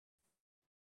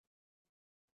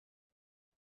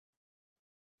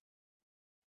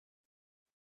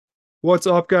What's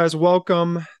up, guys?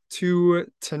 Welcome to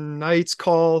tonight's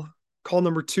call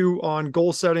number two on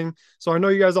goal setting. So I know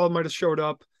you guys all might have showed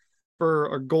up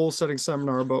for a goal setting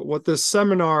seminar, but what this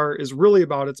seminar is really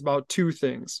about, it's about two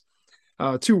things,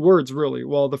 two words really.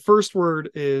 Well, the first word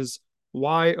is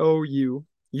YOU,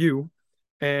 you,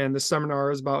 and the seminar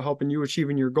is about helping you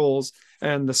achieving your goals.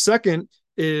 And the second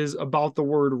is about the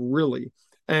word really.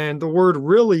 And the word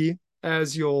really,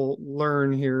 as you'll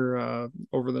learn here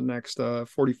over the next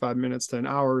 45 minutes to an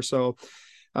hour or so,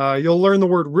 you'll learn the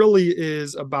word really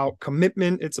is about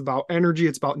commitment. It's about energy.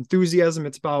 It's about enthusiasm.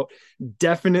 It's about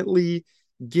definitely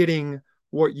getting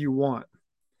what you want.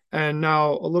 And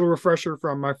now a little refresher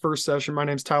from my first session. My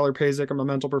name's Tyler Pazek. I'm a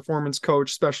mental performance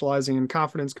coach specializing in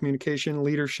confidence, communication,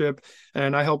 leadership,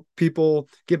 and I help people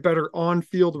get better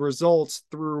on-field results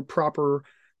through proper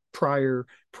prior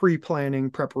pre-planning,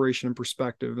 preparation, and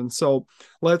perspective. And so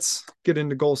let's get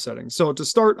into goal setting. So to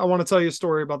start, I want to tell you a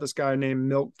story about this guy named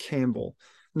Milt Campbell.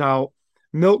 Now,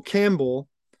 Milt Campbell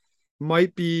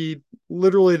might be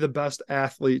literally the best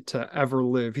athlete to ever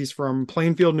live. He's from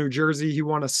Plainfield, New Jersey. He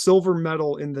won a silver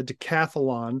medal in the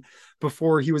decathlon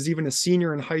before he was even a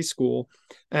senior in high school.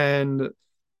 And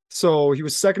so he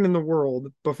was second in the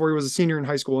world before he was a senior in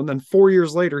high school. And then 4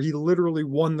 years later, he literally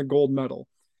won the gold medal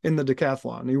in the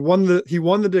decathlon. He won the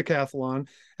decathlon,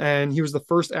 and he was the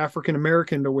first African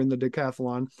American to win the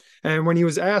decathlon. And when he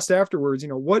was asked afterwards,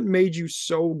 what made you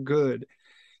so good?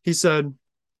 He said,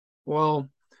 well,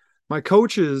 my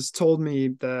coaches told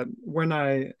me that when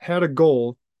I had a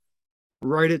goal,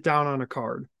 write it down on a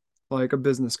card, like a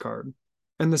business card.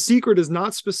 And the secret is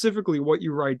not specifically what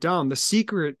you write down. The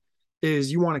secret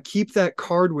is you want to keep that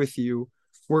card with you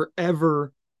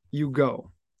wherever you go.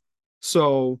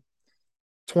 So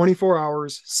 24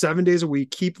 hours, 7 days a week,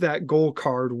 keep that goal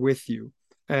card with you.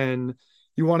 And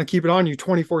you want to keep it on you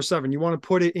 24/7. You want to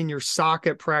put it in your sock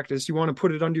at practice. You want to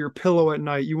put it under your pillow at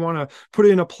night. You want to put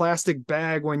it in a plastic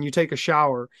bag when you take a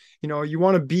shower. You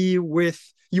want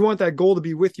that goal to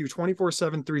be with you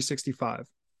 24/7, 365.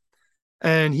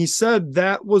 And he said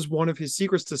that was one of his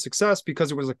secrets to success because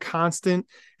it was a constant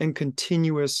and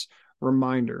continuous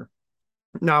reminder.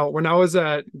 Now, when I was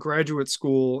at graduate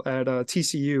school at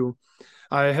TCU,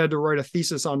 I had to write a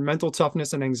thesis on mental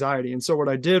toughness and anxiety. And so what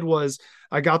I did was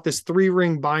I got this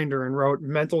 3-ring binder and wrote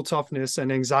mental toughness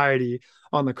and anxiety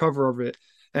on the cover of it.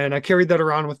 And I carried that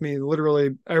around with me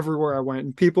literally everywhere I went.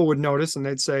 And people would notice and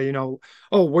they'd say, oh,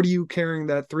 what are you carrying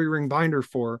that 3-ring binder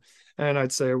for? And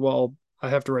I'd say, well, I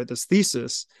have to write this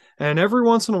thesis. And every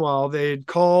once in a while, they'd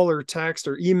call or text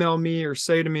or email me or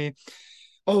say to me,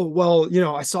 oh, well,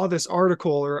 I saw this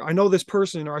article or I know this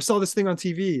person or I saw this thing on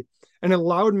TV. And it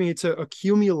allowed me to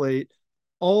accumulate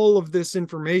all of this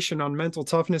information on mental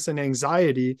toughness and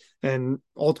anxiety and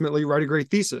ultimately write a great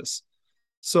thesis.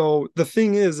 So the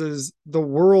thing is the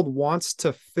world wants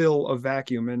to fill a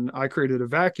vacuum, and I created a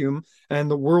vacuum,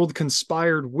 and the world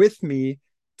conspired with me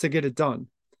to get it done.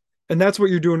 And that's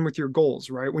what you're doing with your goals,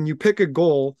 right? When you pick a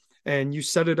goal and you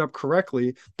set it up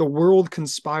correctly, the world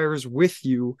conspires with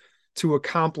you to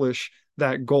accomplish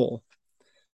that goal.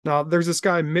 Now, there's this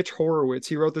guy, Mitch Horowitz.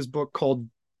 He wrote this book called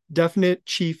Definite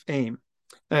Chief Aim.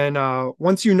 And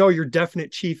once you know your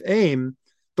definite chief aim,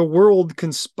 the world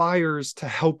conspires to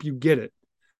help you get it.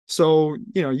 So,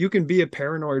 you can be a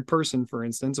paranoid person, for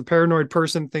instance. A paranoid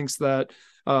person thinks that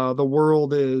the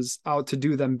world is out to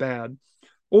do them bad.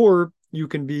 Or you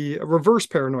can be a reverse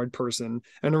paranoid person.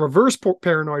 And a reverse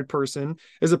paranoid person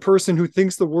is a person who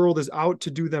thinks the world is out to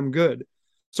do them good.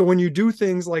 So when you do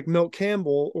things like Milt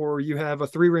Campbell, or you have a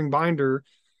 3-ring binder,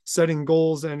 setting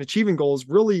goals and achieving goals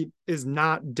really is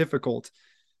not difficult.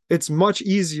 It's much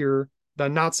easier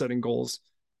than not setting goals,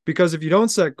 because if you don't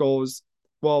set goals,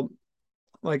 well,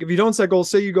 like if you don't set goals,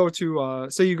 say you go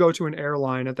to an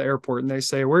airline at the airport and they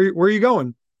say, where are you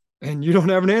going? And you don't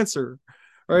have an answer.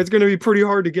 All right, it's going to be pretty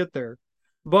hard to get there.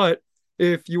 But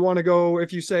if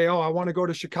you say, oh, I want to go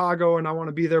to Chicago and I want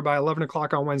to be there by 11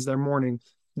 o'clock on Wednesday morning,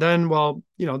 then, well,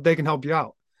 they can help you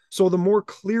out. So the more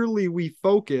clearly we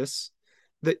focus,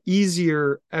 the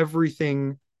easier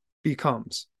everything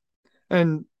becomes.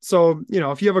 And so,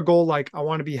 if you have a goal like, I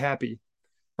want to be happy,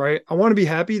 right? I want to be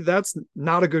happy. That's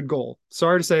not a good goal.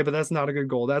 Sorry to say, but that's not a good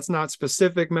goal. That's not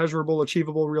specific, measurable,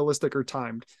 achievable, realistic, or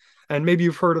timed. And maybe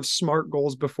you've heard of SMART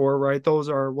goals before, right? Those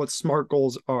are what SMART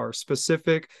goals are: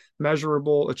 specific,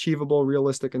 measurable, achievable,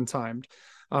 realistic, and timed.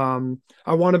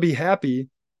 I want to be happy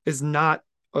is not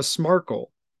a SMART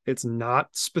goal. It's not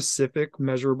specific,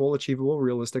 measurable, achievable,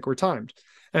 realistic, or timed.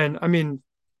 And I mean,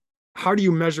 how do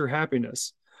you measure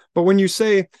happiness? But when you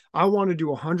say, I want to do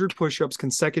 100 push-ups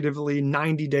consecutively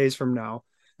 90 days from now,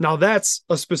 Now that's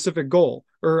a specific goal.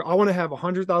 Or I want to have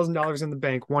 $100,000 in the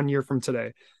bank 1 year from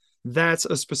today. That's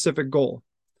a specific goal.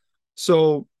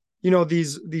 So,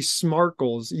 these SMART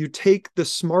goals, you take the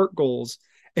SMART goals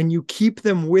and you keep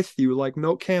them with you like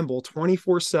Milt Campbell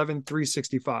 24/7,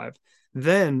 365.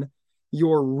 Then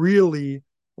you're really,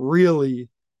 really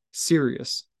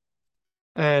serious.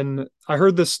 And I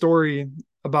heard this story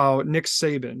about Nick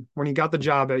Saban when he got the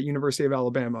job at University of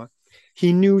Alabama.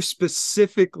 He knew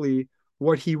specifically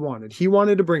what he wanted. He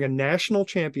wanted to bring a national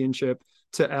championship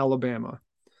to Alabama.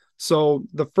 So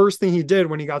the first thing he did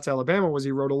when he got to Alabama was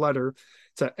he wrote a letter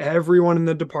to everyone in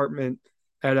the department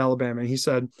at Alabama. And he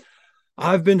said,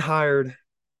 I've been hired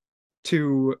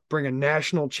to bring a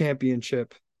national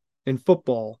championship in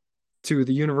football to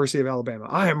the University of Alabama.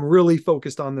 I am really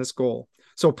focused on this goal.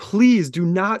 So please do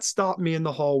not stop me in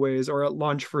the hallways or at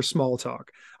lunch for small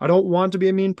talk. I don't want to be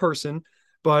a mean person,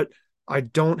 but I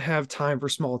don't have time for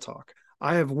small talk.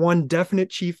 I have one definite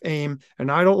chief aim,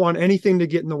 and I don't want anything to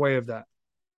get in the way of that.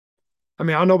 I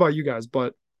mean, I don't know about you guys,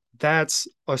 but that's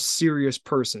a serious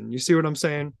person. You see what I'm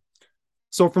saying?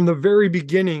 So from the very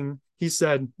beginning, he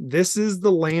said, this is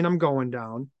the lane I'm going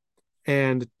down,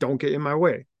 and don't get in my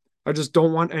way. I just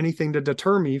don't want anything to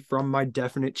deter me from my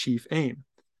definite chief aim.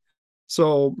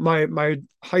 So my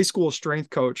high school strength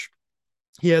coach,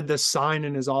 he had this sign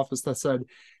in his office that said,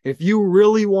 if you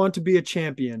really want to be a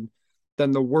champion,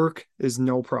 then the work is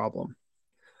no problem.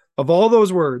 Of all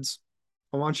those words,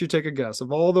 I want you to take a guess.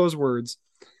 Of all those words,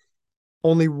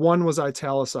 only one was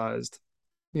italicized,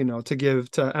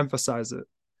 to emphasize it.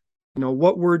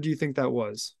 What word do you think that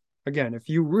was? Again, if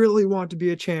you really want to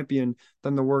be a champion,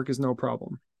 then the work is no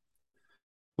problem.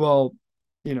 Well,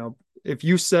 if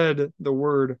you said the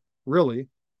word really,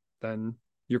 then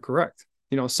you're correct.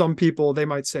 Some people, they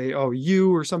might say, oh,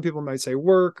 you, or some people might say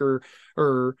work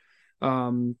or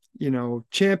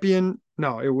champion.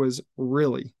 No, it was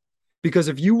really. Because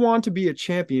if you want to be a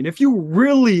champion, if you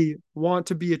really want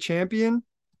to be a champion,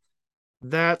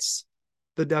 that's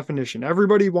the definition.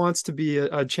 Everybody wants to be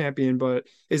a champion, but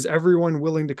is everyone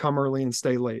willing to come early and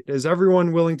stay late? Is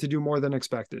everyone willing to do more than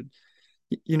expected?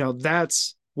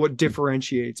 That's what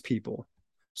differentiates people.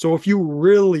 So if you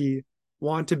really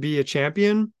want to be a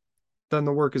champion, then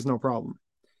the work is no problem.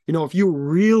 If you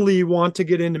really want to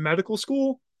get into medical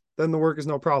school, then the work is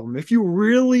no problem. If you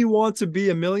really want to be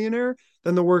a millionaire,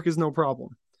 then the work is no problem.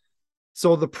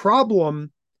 So the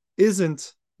problem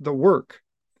isn't the work.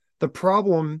 The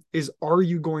problem is, are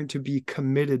you going to be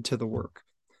committed to the work?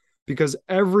 Because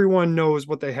everyone knows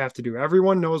what they have to do.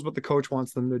 Everyone knows what the coach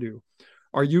wants them to do.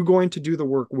 Are you going to do the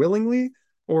work willingly,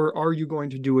 or are you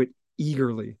going to do it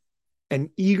eagerly? And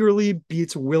eagerly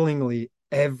beats willingly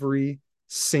every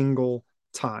single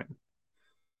time.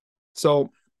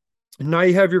 So now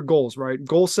you have your goals, right?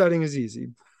 Goal setting is easy.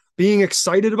 Being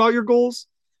excited about your goals,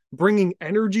 bringing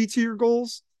energy to your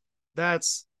goals,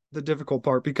 that's the difficult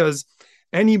part, because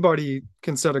anybody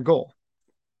can set a goal.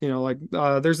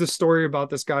 There's this story about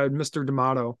this guy, Mr.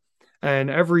 D'Amato, and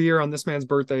every year on this man's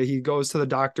birthday, he goes to the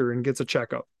doctor and gets a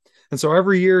checkup. And so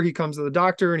every year he comes to the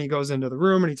doctor and he goes into the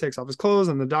room and he takes off his clothes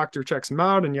and the doctor checks him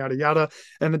out and yada, yada.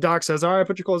 And the doc says, all right,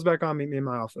 put your clothes back on, meet me in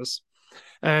my office.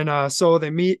 And so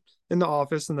they meet in the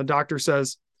office and the doctor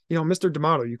says, Mr.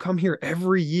 D'Amato, you come here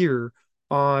every year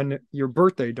on your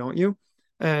birthday, don't you?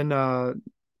 And,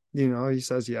 he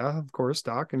says, yeah, of course,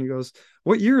 doc. And he goes,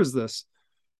 what year is this?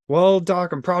 Well,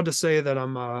 doc, I'm proud to say that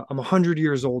I'm 100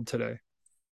 years old today.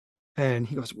 And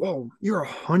he goes, whoa, you're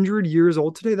 100 years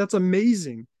old today? That's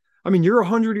amazing. I mean, you're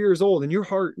 100 years old and your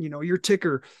heart, your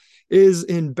ticker is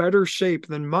in better shape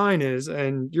than mine is,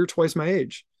 and you're twice my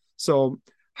age. So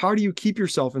how do you keep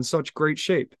yourself in such great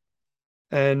shape?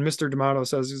 And Mr. D'Amato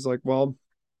says, he's like, well,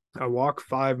 I walk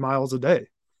 5 miles a day.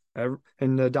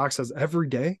 And the doc says, every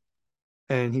day?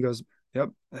 And he goes, yep,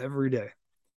 every day.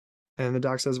 And the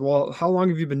doc says, well, how long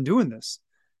have you been doing this?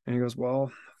 And he goes,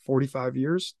 well, 45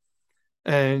 years.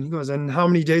 And he goes, and how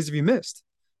many days have you missed?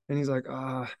 And he's like,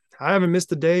 I haven't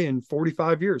missed a day in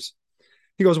 45 years.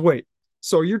 He goes, wait,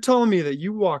 so you're telling me that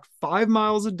you walk 5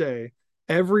 miles a day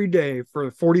every day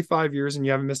for 45 years and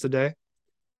you haven't missed a day?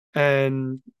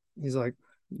 And he's like,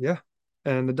 yeah.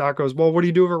 And the doc goes, well, what do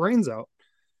you do if it rains out?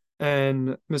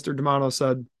 And Mr. D'Amato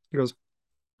said, he goes,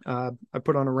 I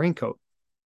put on a raincoat.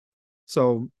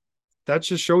 So that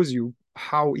just shows you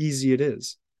how easy it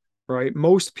is, right?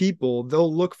 Most people,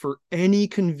 they'll look for any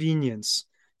convenience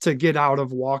to get out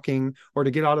of walking or to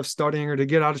get out of studying or to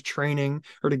get out of training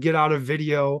or to get out of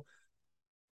video.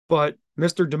 But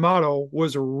Mr. D'Amato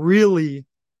was really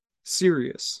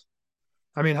serious.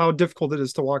 I mean, how difficult is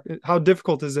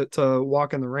it to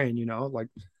walk in the rain, like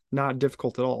not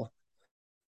difficult at all.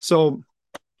 So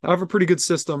I have a pretty good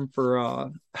system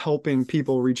for helping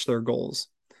people reach their goals.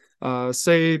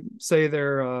 Say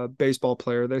they're a baseball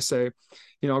player. They say,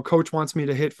 coach wants me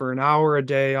to hit for an hour a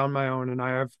day on my own, and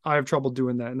I have trouble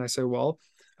doing that. And I say, well,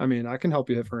 I mean, I can help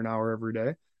you hit for an hour every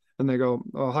day. And they go,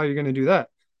 well, how are you going to do that?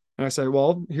 And I say,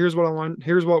 well, here's what I want.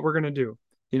 Here's what we're going to do.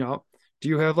 You know, do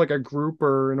you have like a group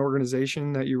or an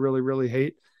organization that you really, really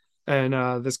hate?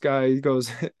 And this guy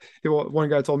goes, one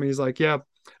guy told me, he's like, yeah,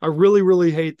 I really,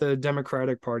 really hate the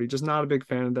Democratic Party. Just not a big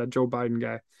fan of that Joe Biden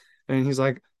guy. And he's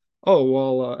like, oh,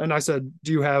 well, and I said,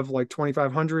 do you have like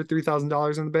 2,500,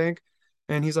 $3,000 in the bank?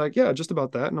 And he's like, yeah, just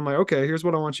about that. And I'm like, okay, here's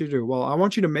what I want you to do. Well, I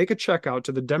want you to make a check out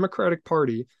to the Democratic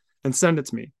Party and send it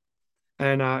to me.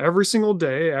 And every single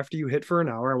day after you hit for an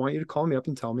hour, I want you to call me up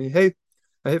and tell me, hey,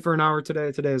 I hit for an hour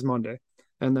today. Today is Monday.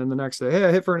 And then the next day, hey,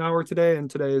 I hit for an hour today, and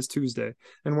today is Tuesday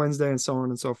and Wednesday, and so on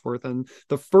and so forth. And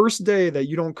the first day that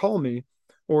you don't call me,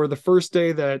 or the first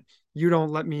day that you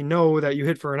don't let me know that you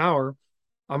hit for an hour,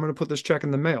 I'm going to put this check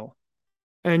in the mail.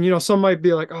 And, some might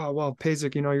be like, oh, well,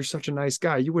 Pazik, you're such a nice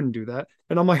guy. You wouldn't do that.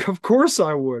 And I'm like, of course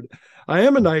I would. I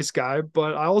am a nice guy,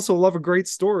 but I also love a great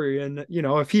story. And,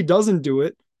 if he doesn't do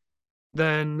it,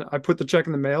 then I put the check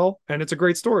in the mail and it's a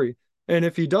great story. And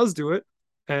if he does do it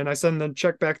and I send the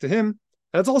check back to him,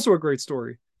 that's also a great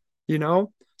story, you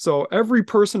know? So every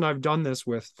person I've done this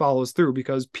with follows through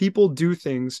because people do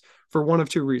things for one of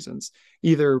two reasons,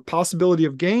 either possibility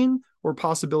of gain or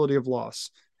possibility of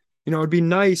loss. It'd be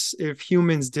nice if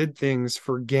humans did things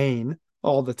for gain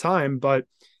all the time, but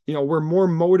we're more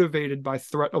motivated by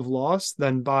threat of loss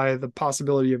than by the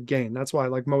possibility of gain. That's why,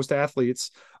 like, most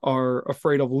athletes are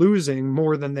afraid of losing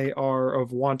more than they are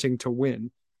of wanting to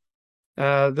win.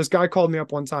 This guy called me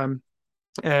up one time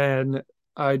and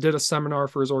I did a seminar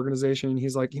for his organization.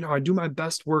 He's like, I do my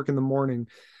best work in the morning.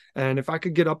 And if I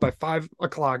could get up by 5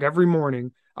 o'clock every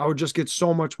morning, I would just get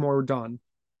so much more done.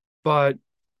 But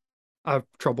I have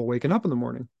trouble waking up in the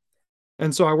morning.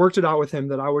 And so I worked it out with him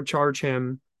that I would charge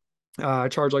him, I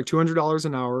charge like $200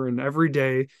 an hour. And every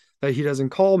day that he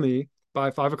doesn't call me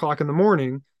by 5 o'clock in the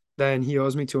morning, then he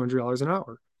owes me $200 an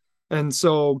hour. And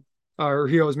so, or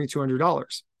he owes me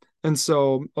 $200. And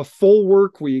so a full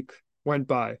work week went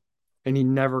by and he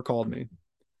never called me.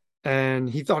 And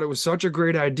he thought it was such a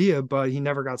great idea, but he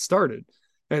never got started.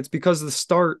 And it's because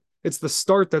it's the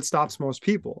start that stops most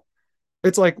people.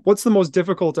 It's like, what's the most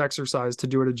difficult exercise to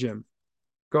do at a gym?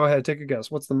 Go ahead, take a guess.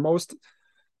 What's the most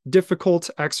difficult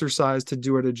exercise to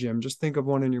do at a gym? Just think of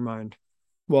one in your mind.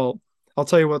 Well, I'll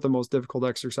tell you what the most difficult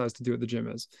exercise to do at the gym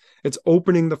is. It's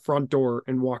opening the front door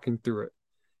and walking through it.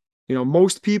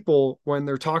 Most people, when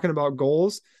they're talking about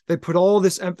goals, they put all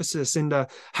this emphasis into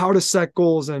how to set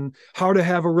goals and how to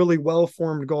have a really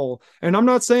well-formed goal. And I'm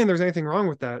not saying there's anything wrong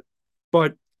with that,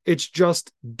 but it's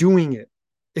just doing it.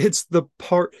 It's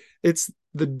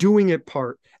the doing it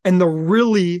part and the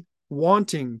really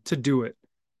wanting to do it.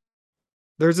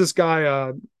 There's this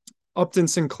guy, Upton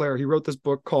Sinclair. He wrote this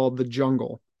book called The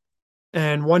Jungle.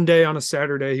 And one day on a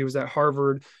Saturday, he was at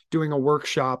Harvard doing a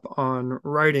workshop on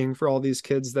writing for all these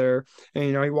kids there. And,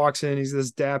 he walks in, he's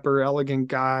this dapper, elegant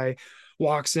guy,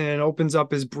 walks in, opens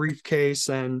up his briefcase,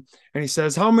 and he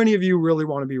says, how many of you really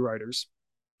want to be writers?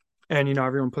 And,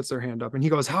 everyone puts their hand up. And he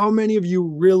goes, how many of you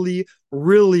really,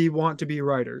 really want to be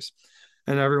writers?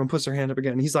 And everyone puts their hand up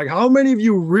again. He's like, how many of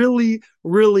you really,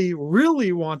 really,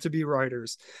 really want to be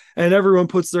writers? And everyone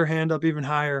puts their hand up even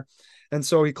higher. And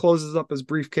so he closes up his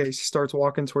briefcase, he starts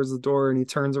walking towards the door, and he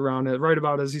turns around right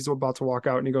about as he's about to walk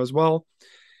out. And he goes, well,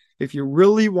 if you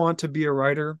really want to be a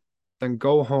writer, then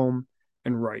go home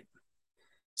and write.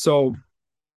 So,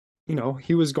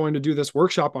 he was going to do this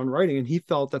workshop on writing, and he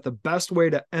felt that the best way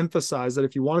to emphasize that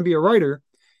if you want to be a writer,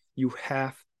 you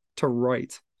have to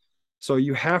write. So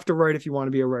you have to write if you want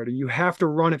to be a writer. You have to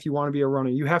run if you want to be a runner.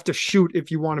 You have to shoot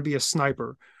if you want to be a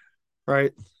sniper,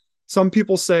 right? Some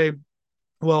people say,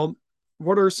 well,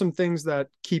 what are some things that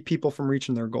keep people from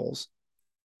reaching their goals?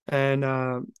 And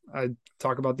I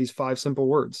talk about these 5 simple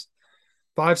words.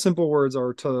 5 simple words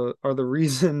are the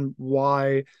reason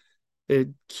why it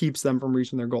keeps them from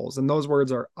reaching their goals. And those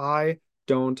words are, I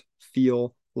don't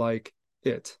feel like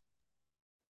it.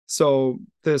 So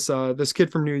this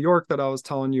kid from New York that I was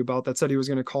telling you about that said he was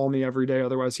going to call me every day,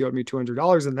 otherwise he owed me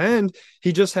 $200. And then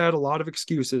he just had a lot of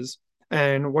excuses.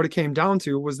 And what it came down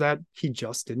to was that he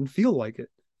just didn't feel like it.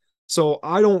 So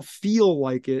I don't feel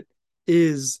like it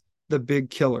is the big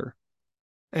killer.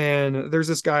 And there's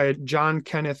this guy, John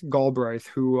Kenneth Galbraith,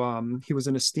 who he was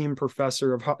an esteemed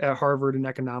professor at Harvard in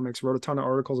economics, wrote a ton of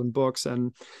articles and books.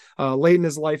 And late in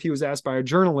his life, he was asked by a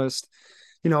journalist,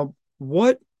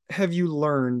 what have you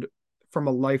learned from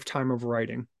a lifetime of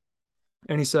writing?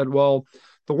 And he said, well,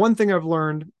 the one thing I've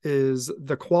learned is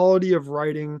the quality of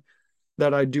writing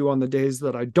that I do on the days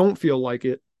that I don't feel like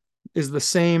it is the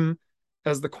same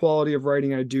as the quality of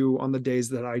writing I do on the days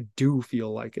that I do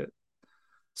feel like it.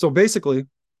 So basically,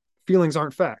 feelings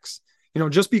aren't facts.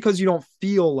 Just because you don't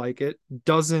feel like it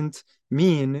doesn't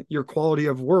mean your quality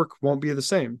of work won't be the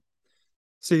same.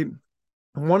 See,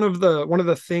 one of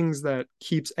the things that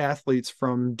keeps athletes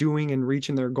from doing and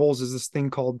reaching their goals is this thing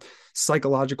called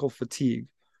psychological fatigue.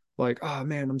 Like, oh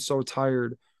man, I'm so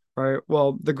tired. Right.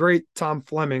 Well, the great Tom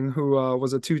Fleming, who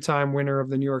was a two-time winner of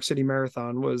the New York City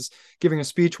Marathon, was giving a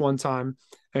speech one time,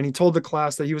 and he told the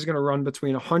class that he was going to run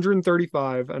between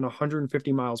 135 and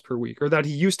 150 miles per week, or that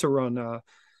he used to run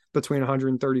between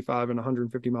 135 and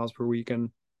 150 miles per week. And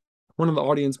one of the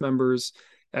audience members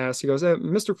asked, he goes, hey,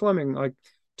 Mr. Fleming, like,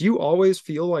 do you always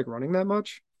feel like running that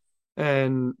much?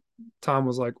 And Tom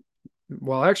was like,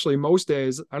 well, actually, most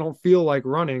days I don't feel like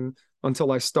running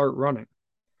until I start running.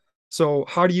 So,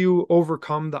 how do you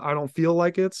overcome the I don't feel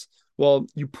like it's? Well,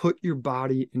 you put your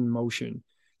body in motion.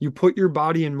 You put your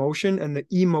body in motion and the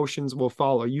emotions will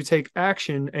follow. You take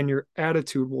action and your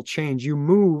attitude will change. You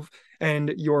move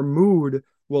and your mood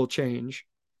will change.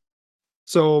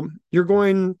 So, you're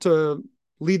going to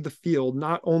lead the field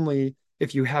not only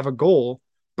if you have a goal,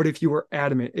 but if you are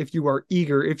adamant, if you are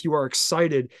eager, if you are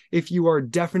excited, if you are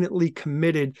definitely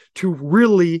committed to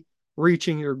really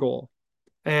reaching your goal.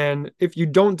 And if you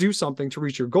don't do something to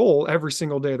reach your goal every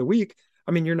single day of the week,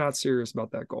 I mean, you're not serious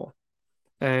about that goal.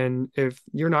 And if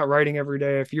you're not writing every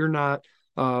day, if you're not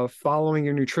following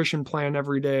your nutrition plan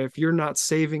every day, if you're not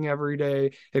saving every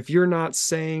day, if you're not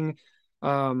saying,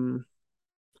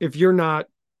 if you're not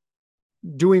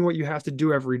doing what you have to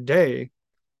do every day,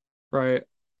 right?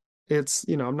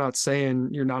 I'm not saying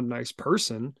you're not a nice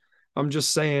person. I'm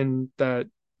just saying that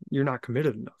you're not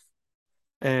committed enough.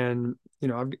 And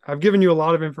I've given you a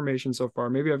lot of information so far.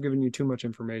 Maybe I've given you too much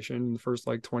information in the first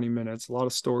like 20 minutes, a lot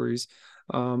of stories,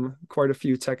 quite a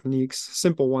few techniques,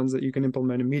 simple ones that you can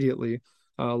implement immediately,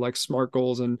 like SMART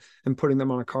goals and putting them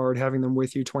on a card, having them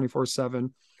with you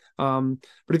 24/7.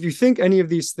 But if you think any of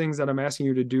these things that I'm asking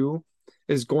you to do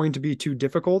is going to be too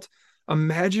difficult,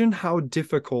 imagine how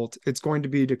difficult it's going to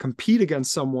be to compete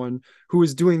against someone who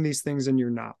is doing these things and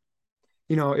you're not.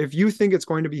 If you think it's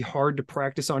going to be hard to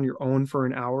practice on your own for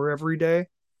an hour every day,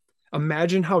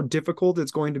 imagine how difficult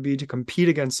it's going to be to compete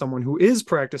against someone who is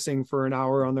practicing for an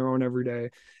hour on their own every day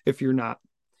if you're not.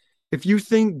 If you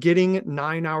think getting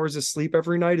 9 hours of sleep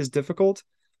every night is difficult,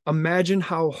 imagine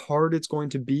how hard it's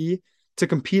going to be to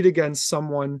compete against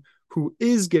someone who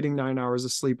is getting 9 hours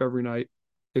of sleep every night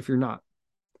if you're not.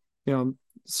 you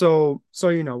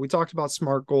know we talked about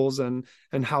SMART goals and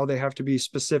how they have to be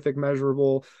specific,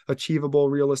 measurable, achievable,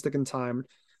 realistic, and timed.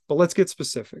 But let's get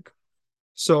specific.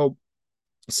 So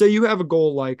say you have a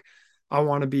goal like, I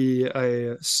want to be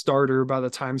a starter by the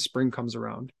time spring comes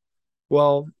around.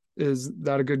 Well, is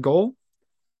that a good goal?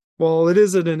 Well, it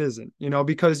is and it isn't,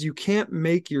 because you can't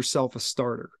make yourself a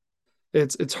starter.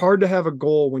 It's hard to have a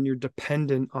goal when you're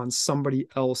dependent on somebody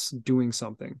else doing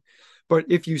something. But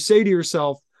if you say to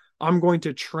yourself, I'm going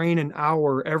to train an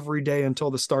hour every day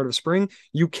until the start of spring,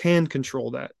 you can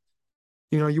control that.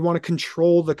 You want to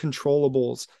control the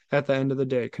controllables at the end of the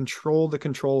day, control the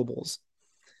controllables.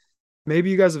 Maybe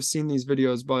you guys have seen these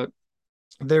videos, but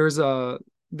there's a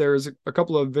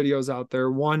couple of videos out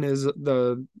there. One is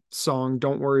the song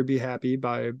Don't Worry, Be Happy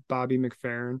by Bobby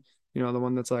McFerrin. The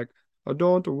one that's like, oh,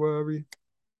 don't worry,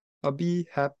 I'll be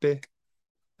happy.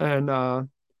 And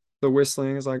the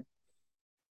whistling is like,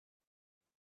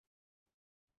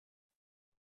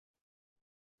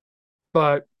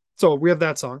 but so we have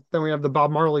that song. Then we have the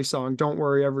Bob Marley song, Don't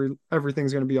Worry,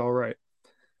 everything's gonna be all right.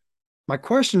 My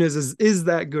question is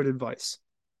that good advice?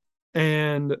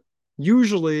 And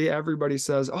usually everybody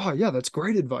says, oh yeah, that's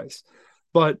great advice.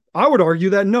 But I would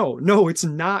argue that no, it's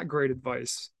not great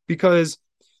advice, because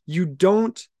you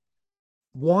don't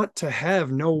want to have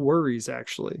no worries.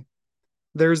 Actually,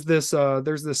 there's this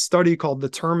study called the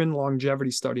Terman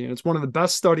Longevity Study, and it's one of the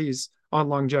best studies on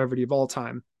longevity of all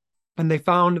time. And they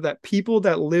found that people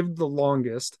that lived the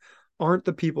longest aren't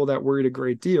the people that worried a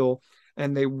great deal,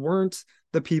 and they weren't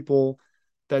the people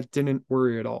that didn't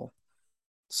worry at all.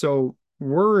 So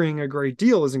worrying a great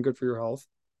deal isn't good for your health,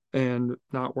 and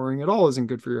not worrying at all isn't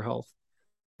good for your health.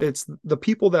 It's the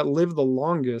people that live the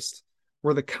longest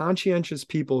were the conscientious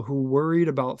people who worried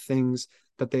about things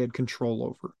that they had control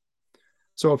over.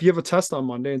 So if you have a test on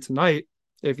Monday and tonight,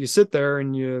 if you sit there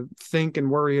and you think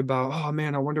and worry about, oh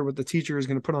man, I wonder what the teacher is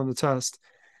going to put on the test.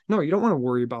 No, you don't want to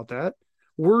worry about that.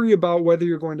 Worry about whether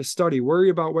you're going to study. Worry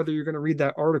about whether you're going to read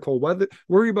that article.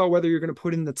 Worry about whether you're going to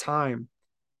put in the time.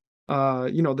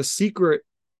 The secret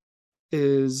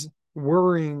is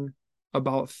worrying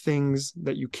about things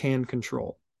that you can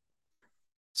control.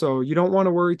 So you don't want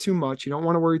to worry too much. You don't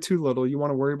want to worry too little. You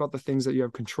want to worry about the things that you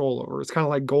have control over. It's kind of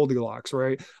like Goldilocks,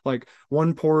 right? Like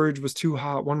one porridge was too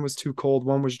hot, one was too cold,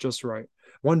 one was just right.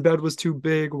 One bed was too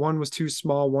big, one was too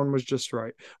small, one was just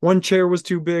right. One chair was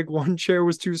too big, one chair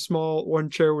was too small, one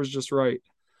chair was just right.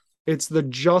 It's the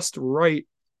just right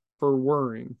for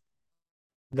worrying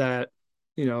that,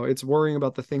 it's worrying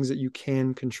about the things that you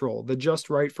can control. The just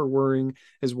right for worrying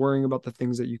is worrying about the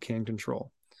things that you can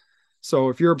control. So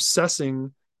if you're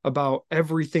obsessing about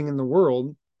everything in the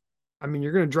world, I mean,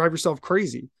 you're going to drive yourself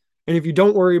crazy. And if you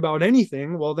don't worry about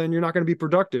anything, well, then you're not going to be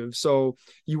productive. So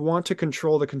you want to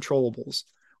control the controllables.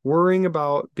 Worrying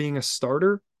about being a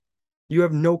starter, you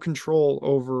have no control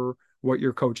over what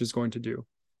your coach is going to do.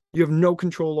 You have no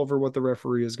control over what the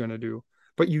referee is going to do,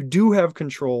 but you do have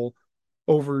control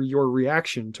over your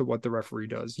reaction to what the referee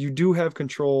does. You do have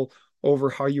control over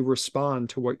how you respond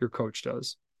to what your coach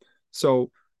does.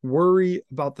 So worry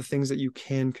about the things that you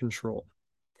can control.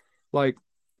 Like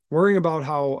worrying about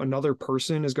how another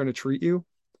person is going to treat you.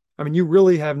 I mean, you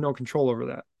really have no control over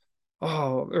that.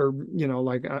 Oh, or,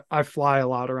 like I fly a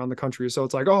lot around the country. So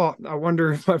it's like, oh, I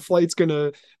wonder if my flight's going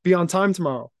to be on time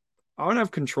tomorrow. I don't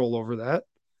have control over that.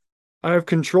 I have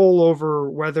control over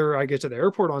whether I get to the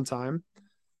airport on time,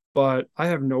 but I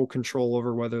have no control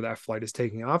over whether that flight is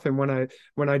taking off. And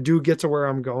when I do get to where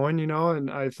I'm going,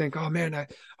 and I think, oh man,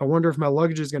 I wonder if my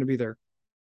luggage is going to be there.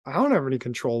 I don't have any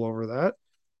control over that.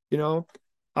 You know,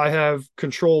 I have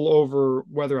control over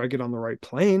whether I get on the right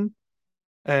plane.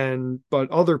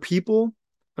 But other people,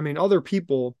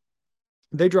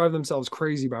 they drive themselves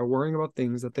crazy by worrying about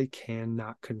things that they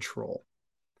cannot control.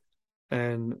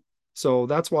 And so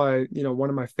that's why, one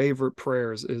of my favorite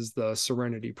prayers is the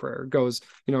serenity prayer. It goes,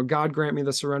 God grant me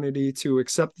the serenity to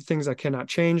accept the things I cannot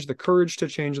change, the courage to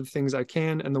change the things I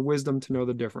can, and the wisdom to know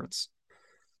the difference.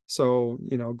 So,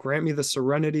 grant me the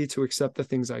serenity to accept the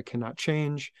things I cannot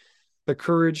change, the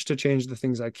courage to change the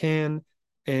things I can,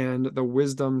 and the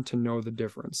wisdom to know the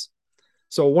difference.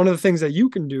 So one of the things that you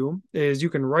can do is you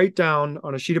can write down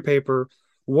on a sheet of paper,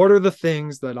 what are the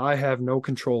things that I have no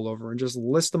control over, and just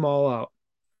list them all out.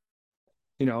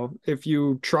 If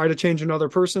you try to change another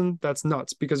person, that's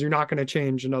nuts because you're not going to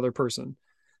change another person.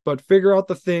 But figure out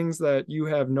the things that you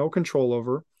have no control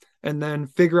over, and then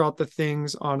figure out the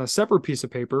things on a separate piece of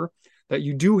paper that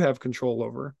you do have control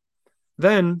over.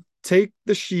 Then take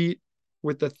the sheet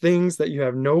with the things that you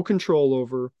have no control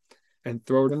over and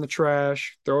throw it in the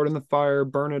trash, throw it in the fire,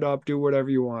 burn it up, do whatever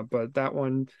you want. But that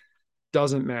one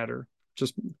doesn't matter.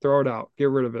 Just throw it out, get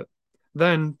rid of it.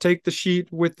 Then take the sheet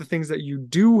with the things that you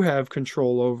do have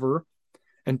control over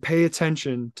and pay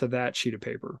attention to that sheet of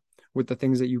paper with the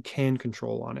things that you can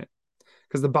control on it.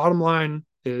 Because the bottom line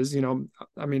is,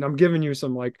 I'm giving you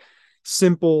some like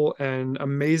simple and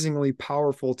amazingly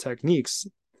powerful techniques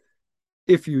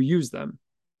if you use them.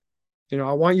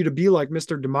 I want you to be like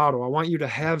Mr. D'Amato. I want you to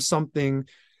have something.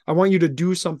 I want you to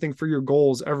do something for your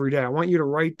goals every day. I want you to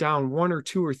write down 1 or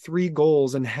 2 or 3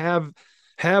 goals and have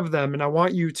them. And I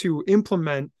want you to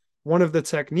implement one of the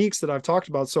techniques that I've talked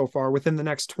about so far within the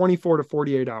next 24 to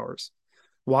 48 hours.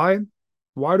 Why?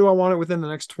 Why do I want it within the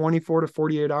next 24 to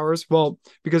 48 hours? Well,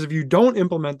 because if you don't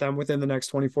implement them within the next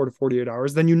 24 to 48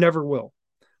 hours, then you never will.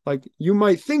 Like you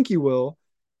might think you will,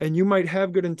 and you might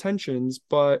have good intentions,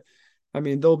 but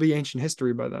they'll be ancient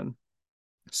history by then.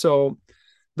 So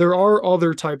there are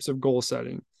other types of goal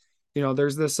setting.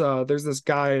 There's this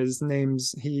guy, his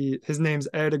name's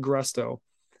Ed Agresto,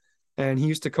 and he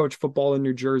used to coach football in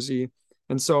New Jersey.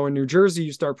 And so in New Jersey,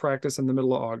 you start practice in the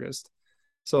middle of August.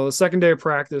 So the second day of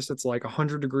practice, it's like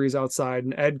 100 degrees outside,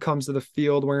 and Ed comes to the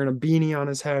field wearing a beanie on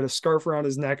his head, a scarf around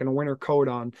his neck, and a winter coat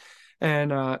on.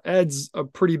 And Ed's a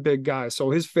pretty big guy,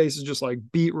 so his face is just like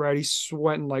beat red. He's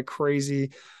sweating like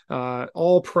crazy.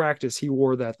 All practice, he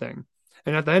wore that thing.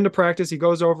 And at the end of practice, he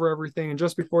goes over everything. And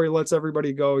just before he lets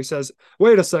everybody go, he says,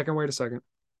 wait a second.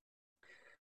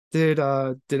 Did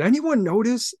anyone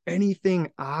notice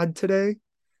anything odd today?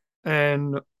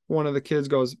 And one of the kids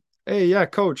goes, hey, yeah,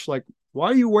 coach, like,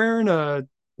 why are you wearing a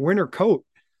winter coat?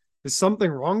 Is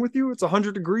something wrong with you? It's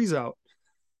 100 degrees out.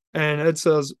 And Ed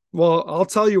says, well, I'll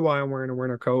tell you why I'm wearing a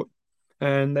winter coat.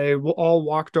 And they all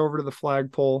walked over to the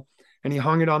flagpole, and he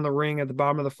hung it on the ring at the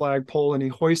bottom of the flagpole, and he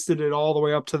hoisted it all the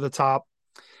way up to the top.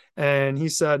 And he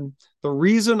said, the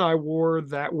reason I wore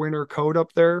that winter coat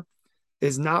up there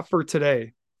is not for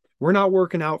today. We're not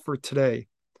working out for today.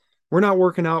 We're not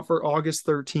working out for August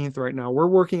 13th right now. We're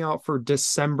working out for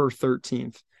December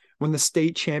 13th when the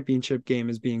state championship game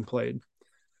is being played.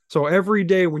 So every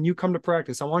day when you come to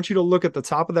practice, I want you to look at the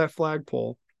top of that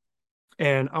flagpole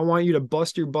and I want you to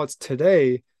bust your butts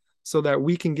today so that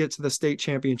we can get to the state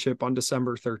championship on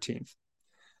December 13th.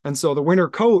 And so the winter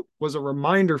coat was a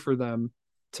reminder for them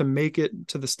to make it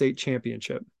to the state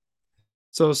championship.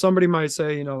 So somebody might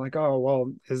say, like, oh,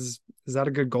 well, is that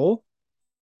a good goal?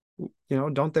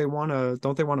 Don't they want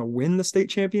to win the state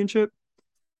championship?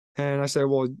 And I say,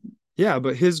 well, yeah,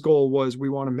 but his goal was we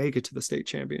want to make it to the state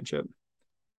championship.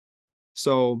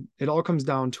 So it all comes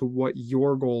down to what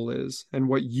your goal is and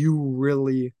what you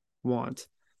really want.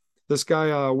 This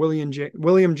guy, William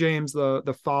James,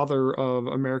 the father of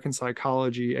American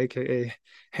psychology, aka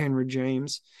Henry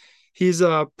James, he's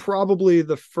probably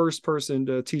the first person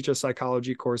to teach a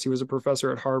psychology course. He was a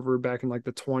professor at Harvard back in like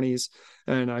the 20s,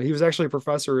 and he was actually a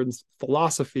professor in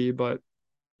philosophy, but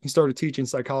he started teaching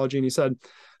psychology. And he said,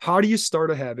 "How do you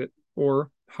start a habit,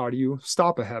 or how do you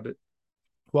stop a habit?"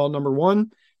 Well, number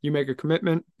one, you make a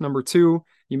commitment. Number two,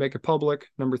 you make it public.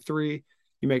 Number three,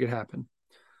 you make it happen.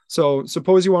 So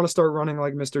suppose you want to start running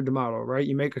like Mr. D'Amato, right?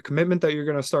 You make a commitment that you're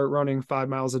going to start running 5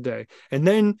 miles a day. And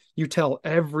then you tell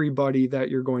everybody that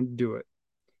you're going to do it.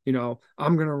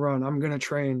 I'm going to run, I'm going to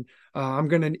train, I'm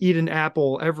going to eat an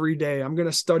apple every day, I'm going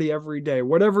to study every day.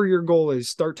 Whatever your goal is,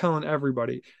 start telling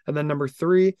everybody. And then number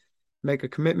three, make a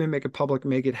commitment, make it public,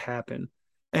 make it happen.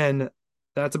 And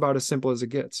that's about as simple as it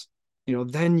gets.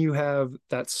 Then you have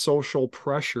that social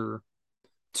pressure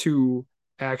to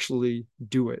actually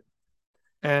do it.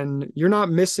 And you're not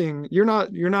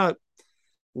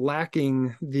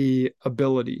lacking the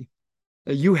ability.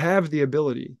 You have the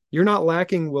ability. You're not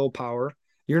lacking willpower.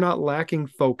 You're not lacking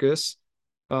focus.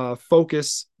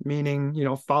 Focus meaning,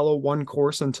 follow one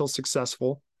course until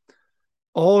successful.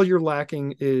 All you're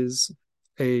lacking is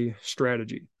a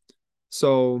strategy.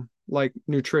 So like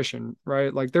nutrition,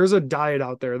 right? Like there's a diet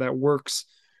out there that works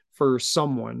for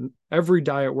someone. Every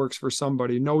diet works for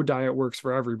somebody. No diet works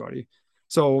for everybody.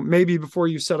 So maybe before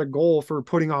you set a goal for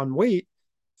putting on weight,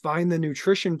 find the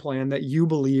nutrition plan that you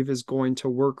believe is going to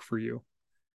work for you.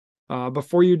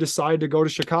 Before you decide to go to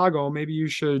Chicago, maybe you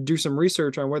should do some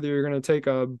research on whether you're going to take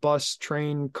a bus,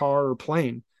 train, car, or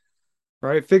plane,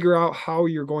 right? Figure out how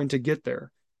you're going to get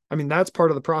there. I mean, that's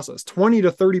part of the process. 20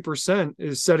 to 30%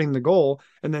 is setting the goal,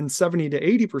 and then 70 to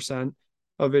 80%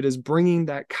 of it is bringing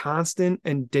that constant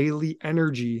and daily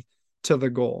energy to the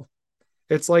goal.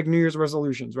 It's like New Year's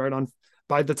resolutions, right?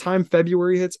 By the time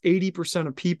February hits, 80%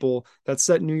 of people that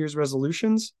set New Year's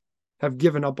resolutions have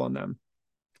given up on them.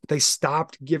 They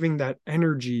stopped giving that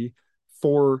energy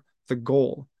for the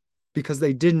goal because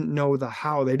they didn't know the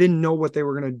how. They didn't know what they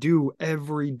were going to do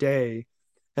every day.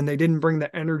 And they didn't bring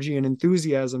the energy and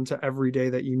enthusiasm to every day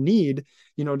that you need,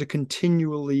 to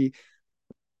continually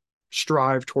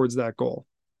strive towards that goal.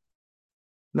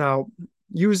 Now,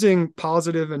 using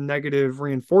positive and negative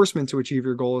reinforcement to achieve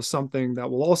your goal is something that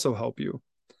will also help you.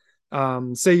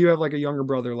 Say you have like a younger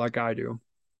brother like I do.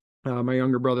 My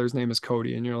younger brother's name is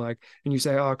Cody, and you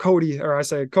say, "Oh, Cody," or I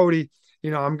say, "Cody,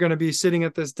 I'm going to be sitting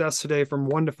at this desk today from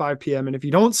 1 to 5 p.m. And if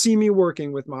you don't see me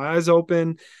working with my eyes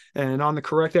open and on the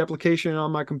correct application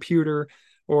on my computer,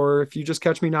 or if you just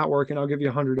catch me not working, I'll give you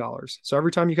 $100. So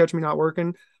every time you catch me not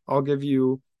working, I'll give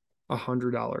you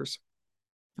 $100."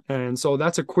 And so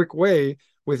that's a quick way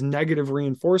with negative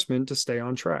reinforcement to stay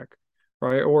on track,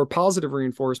 right? Or positive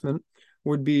reinforcement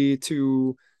would be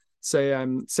to say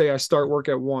I start work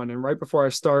at 1, and right before I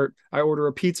start, I order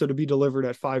a pizza to be delivered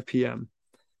at 5 p.m.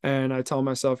 And I tell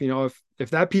myself, if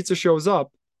that pizza shows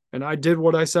up and I did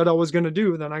what I said I was going to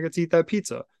do, then I get to eat that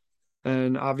pizza.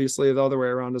 And obviously the other way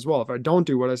around as well. If I don't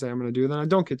do what I say I'm going to do, then I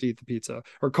don't get to eat the pizza,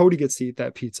 or Cody gets to eat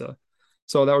that pizza.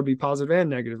 So that would be positive and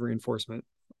negative reinforcement.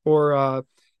 Or,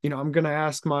 I'm going to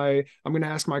ask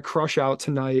my crush out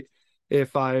tonight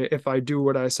if I do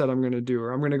what I said I'm going to do,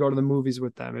 or I'm going to go to the movies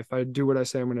with them if I do what I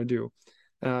say I'm going to do.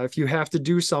 If you have to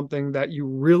do something that you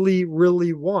really,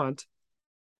 really want,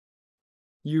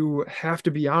 you have to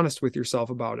be honest with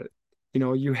yourself about it.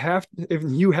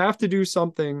 If you have to do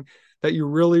something that you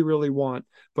really, really want,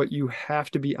 but you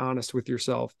have to be honest with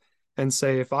yourself and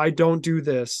say, if I don't do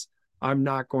this, I'm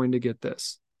not going to get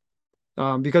this.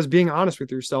 Because being honest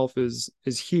with yourself is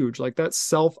huge. Like that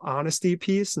self-honesty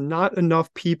piece, not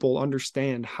enough people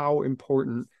understand how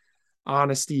important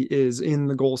honesty is in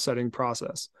the goal setting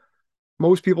process.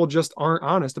 Most people just aren't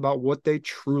honest about what they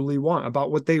truly want,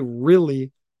 about what they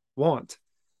really want.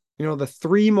 The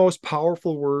 3 most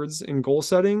powerful words in goal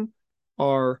setting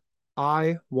are,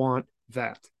 "I want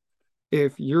that."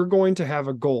 If you're going to have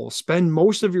a goal, spend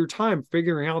most of your time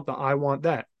figuring out the "I want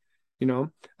that."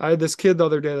 I had this kid the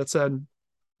other day that said,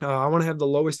 I want to have the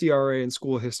lowest ERA in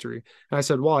school history. And I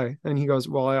said, why? And he goes,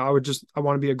 well, I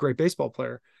want to be a great baseball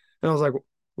player. And I was like,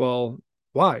 well,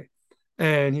 why?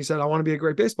 And he said, I want to be a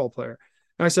great baseball player.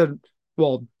 And I said,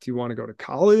 well, do you want to go to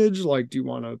college? Like, do you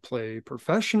want to play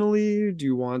professionally? Do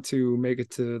you want to make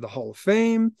it to the Hall of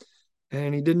Fame?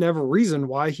 And he didn't have a reason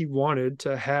why he wanted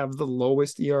to have the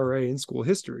lowest ERA in school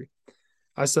history.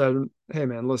 I said, hey,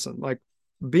 man, listen, like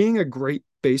being a great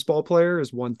baseball player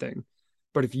is one thing.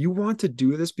 But if you want to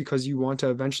do this because you want to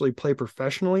eventually play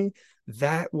professionally,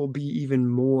 that will be even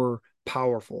more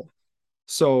powerful.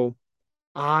 So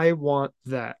I want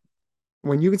that.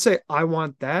 When you can say, I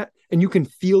want that, and you can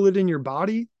feel it in your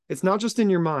body, it's not just in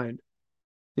your mind.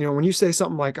 You know, when you say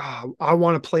something like, oh, I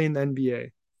want to play in the NBA,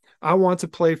 I want to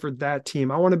play for that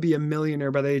team, I want to be a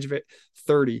millionaire by the age of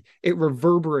 30, it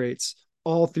reverberates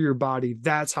all through your body.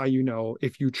 That's how you know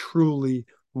if you truly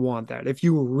want that, if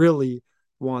you really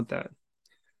want that.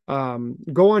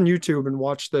 Go on YouTube and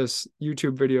watch this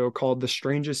YouTube video called The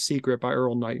Strangest Secret by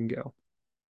Earl Nightingale.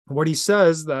 What he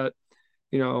says that,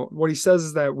 what he says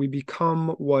is that we become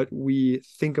what we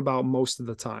think about most of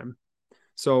the time.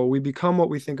 So we become what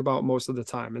we think about most of the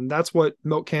time. And that's what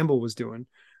Milt Campbell was doing,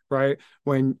 right?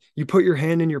 When you put your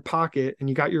hand in your pocket and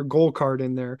you got your goal card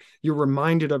in there, you're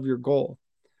reminded of your goal.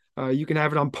 You can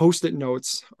have it on post-it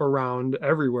notes around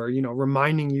everywhere,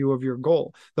 reminding you of your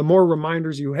goal. The more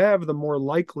reminders you have, the more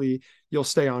likely you'll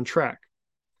stay on track.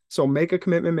 So make a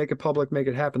commitment, make it public, make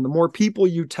it happen. The more people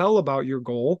you tell about your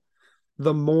goal,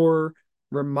 the more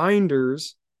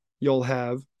reminders you'll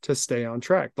have to stay on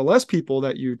track. The less people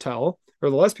that you tell,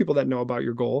 or the less people that know about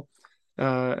your goal,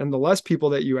 and the less people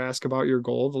that you ask about your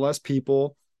goal, the less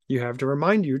people you have to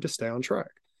remind you to stay on track.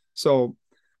 So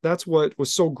that's what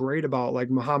was so great about like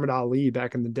Muhammad Ali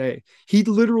back in the day. He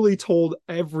literally told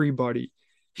everybody.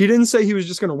 He didn't say he was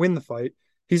just going to win the fight.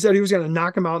 He said he was going to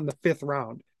knock him out in the 5th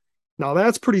round. Now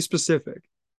that's pretty specific.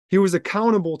 He was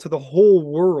accountable to the whole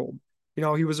world.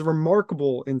 He was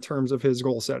remarkable in terms of his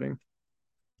goal setting.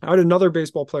 I had another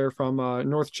baseball player from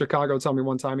North Chicago tell me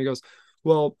one time, he goes,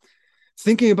 well,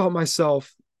 thinking about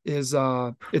myself is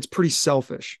it's pretty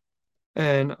selfish.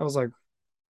 And I was like,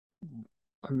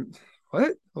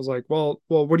 what? I was like, well,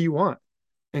 what do you want?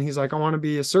 And he's like, I want to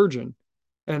be a surgeon.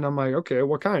 And I'm like, okay,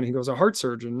 what kind? He goes, a heart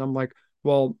surgeon. And I'm like,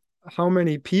 well, how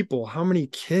many people, how many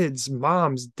kids,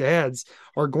 moms, dads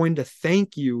are going to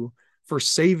thank you for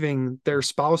saving their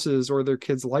spouses or their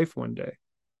kids' life one day?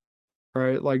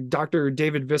 Right? Like Dr.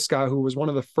 David Viscott, who was one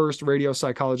of the first radio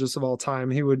psychologists of all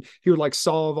time, he would like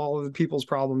solve all of the people's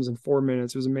problems in 4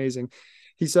 minutes. It was amazing.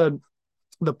 He said,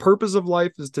 the purpose of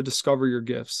life is to discover your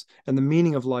gifts, and the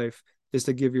meaning of life is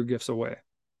to give your gifts away.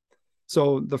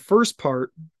 So the first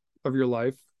part of your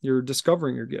life, you're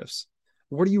discovering your gifts.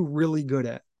 What are you really good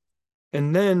at?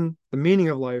 And then the meaning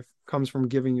of life comes from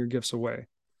giving your gifts away.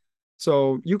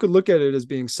 So you could look at it as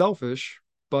being selfish,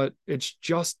 but it's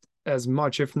just as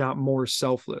much, if not more,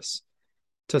 selfless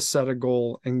to set a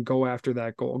goal and go after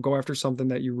that goal, go after something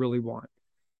that you really want.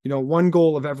 One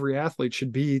goal of every athlete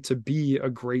should be to be a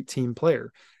great team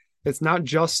player. It's not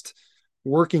just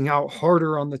working out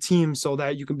harder on the team so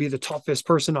that you can be the toughest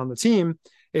person on the team.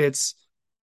 It's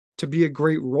to be a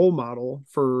great role model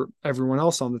for everyone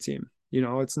else on the team.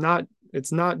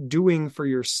 It's not doing for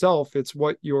yourself. It's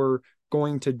what you're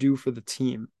going to do for the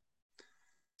team.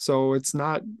 So it's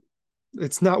not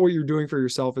what you're doing for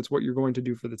yourself. It's what you're going to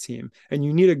do for the team. And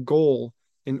you need a goal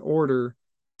in order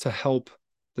to help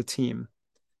the team.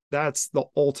 That's the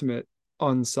ultimate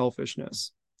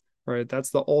unselfishness, right? That's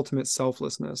the ultimate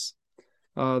selflessness.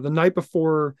 The night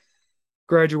before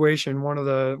graduation, one of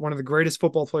the greatest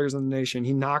football players in the nation,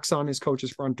 he knocks on his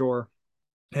coach's front door,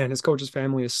 and his coach's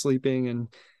family is sleeping.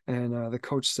 And the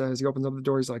coach says, he opens up the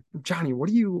door. He's like, Johnny, what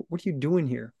are you doing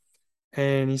here?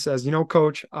 And he says,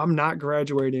 coach, I'm not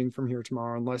graduating from here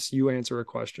tomorrow unless you answer a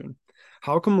question.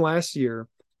 How come last year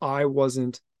I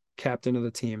wasn't captain of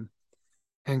the team?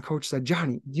 And coach said,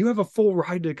 Johnny, you have a full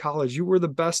ride to college. You were the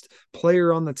best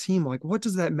player on the team. Like, what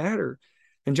does that matter?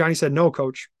 And Johnny said, no,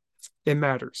 coach, it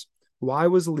matters. Why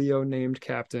was Leo named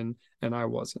captain and I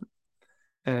wasn't?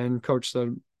 And coach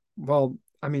said, well,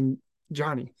 I mean,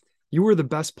 Johnny, you were the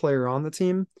best player on the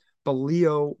team, but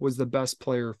Leo was the best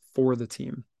player for the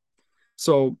team.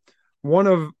 So one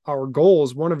of your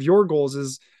goals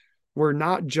is we're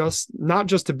not just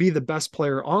to be the best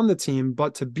player on the team,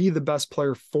 but to be the best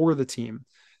player for the team.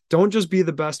 Don't just be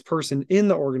the best person in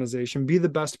the organization, be the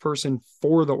best person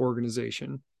for the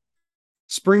organization.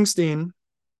 Springsteen,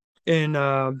 in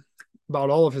about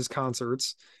all of his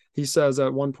concerts, he says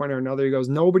at one point or another, he goes,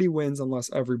 nobody wins unless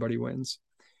everybody wins.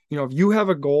 If you have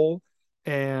a goal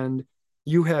and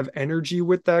you have energy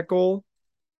with that goal,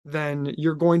 then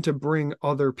you're going to bring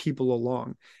other people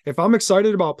along. If I'm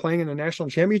excited about playing in a national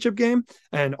championship game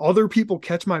and other people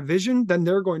catch my vision, then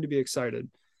they're going to be excited.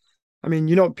 I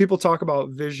mean, people talk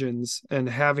about visions and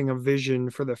having a vision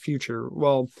for the future.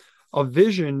 Well, a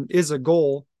vision is a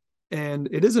goal and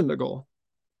it isn't a goal.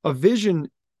 A vision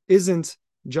isn't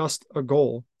just a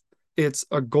goal, it's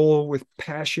a goal with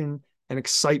passion and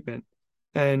excitement.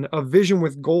 And a vision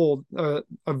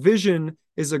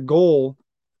is a goal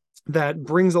that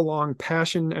brings along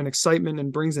passion and excitement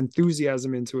and brings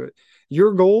enthusiasm into it.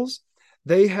 Your goals,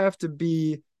 they have to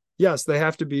be, yes, they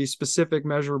have to be specific,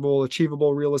 measurable,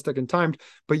 achievable, realistic, and timed,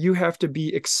 but you have to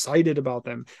be excited about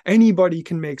them. Anybody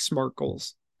can make smart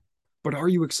goals, but are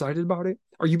you excited about it?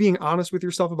 Are you being honest with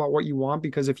yourself about what you want?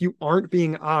 Because if you aren't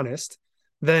being honest,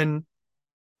 then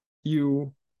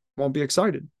you won't be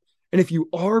excited. And if you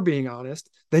are being honest,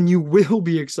 then you will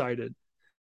be excited.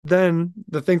 Then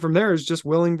the thing from there is just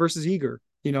willing versus eager.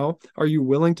 Are you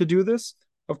willing to do this?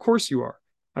 Of course you are.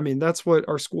 I mean, that's what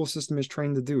our school system is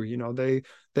trained to do.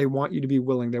 They want you to be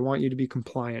willing, they want you to be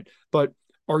compliant, but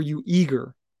are you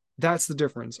eager? That's the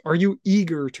difference. Are you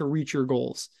eager to reach your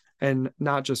goals and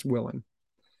not just willing?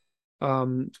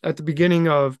 At the beginning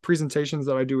of presentations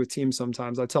that I do with teams,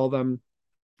 sometimes I tell them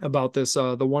about this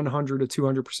the 100 to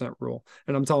 200% rule,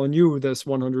 and I'm telling you this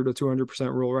 100 to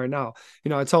 200% rule right now.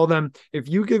 I tell them, if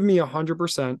you give me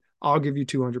 100%, I'll give you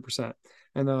 200%.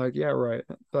 And they're like, yeah, right.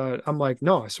 But I'm like,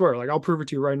 no, I swear, like, I'll prove it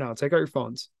to you right now. Take out your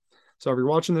phones. So if you're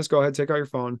watching this, go ahead, take out your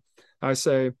phone. I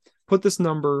say, put this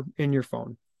number in your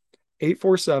phone: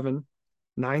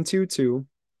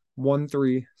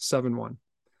 847-922-1371.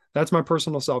 That's my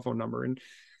personal cell phone number. And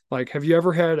like, have you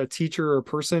ever had a teacher or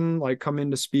person like come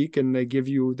in to speak and they give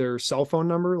you their cell phone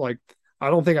number? Like, I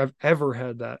don't think I've ever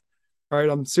had that. All right.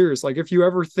 I'm serious. Like, if you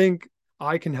ever think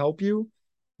I can help you,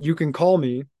 you can call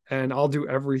me and I'll do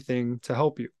everything to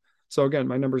help you. So again,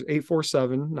 my number is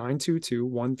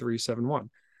 847-922-1371.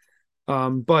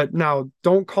 But now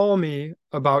don't call me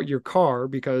about your car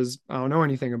because I don't know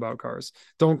anything about cars.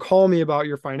 Don't call me about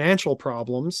your financial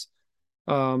problems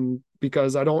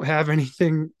because I don't have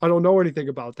anything, I don't know anything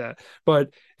about that. But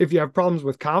if you have problems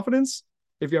with confidence,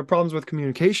 if you have problems with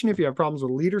communication, if you have problems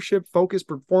with leadership, focus,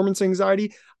 performance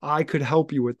anxiety, I could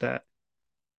help you with that.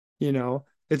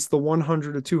 It's the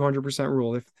 100 to 200%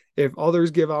 rule. If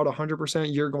others give out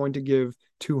 100%, you're going to give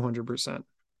 200%.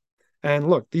 And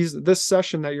look, this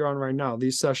session that you're on right now,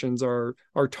 these sessions are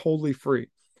totally free.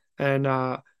 And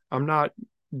I'm not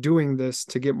doing this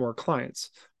to get more clients.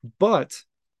 But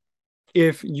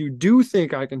if you do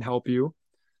think I can help you,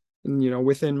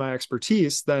 within my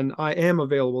expertise, then I am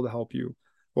available to help you.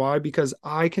 Why? Because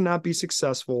I cannot be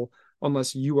successful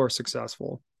unless you are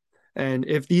successful. And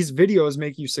if these videos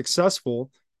make you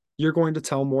successful, you're going to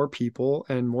tell more people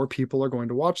and more people are going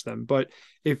to watch them. But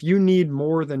if you need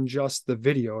more than just the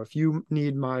video, if you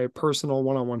need my personal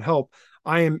one-on-one help,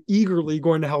 I am eagerly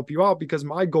going to help you out because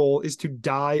my goal is to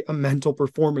die a mental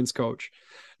performance coach.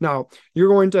 Now, you're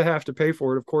going to have to pay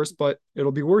for it, of course, but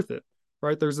it'll be worth it,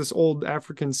 right? There's this old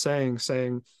African saying,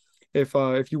 if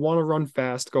you want to run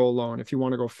fast, go alone. If you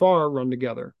want to go far, run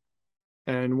together.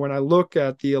 And when I look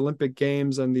at the Olympic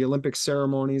Games and the Olympic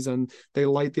ceremonies and they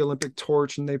light the Olympic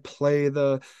torch and they play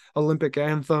the Olympic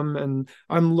anthem, and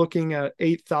I'm looking at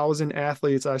 8,000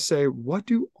 athletes, I say, what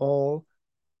do all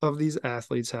of these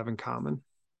athletes have in common?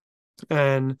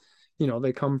 And,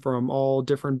 they come from all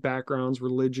different backgrounds,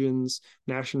 religions,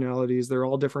 nationalities. They're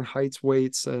all different heights,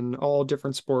 weights, and all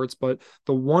different sports. But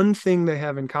the one thing they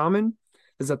have in common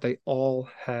is that they all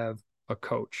have a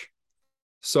coach.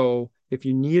 So if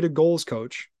you need a goals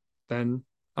coach, then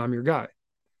I'm your guy.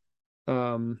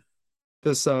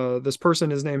 This person,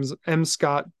 his name is M.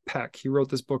 Scott Peck. He wrote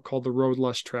this book called The Road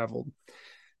Less Traveled.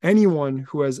 Anyone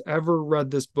who has ever read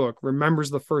this book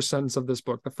remembers the first sentence of this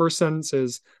book. The first sentence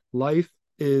is, life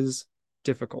is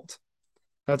difficult.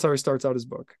 That's how he starts out his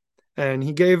book. And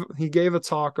he gave a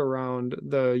talk around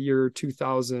the year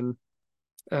 2000,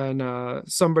 and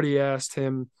somebody asked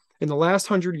him, in the last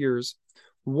 100 years,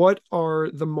 what are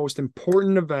the most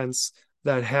important events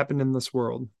that happened in this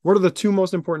world? What are the two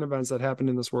most important events that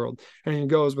happened in this world? And he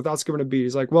goes, without skipping a beat,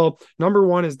 he's like, well, number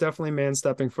one is definitely man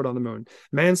stepping foot on the moon.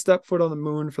 Man stepped foot on the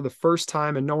moon for the first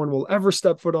time, and no one will ever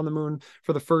step foot on the moon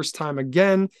for the first time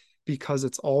again because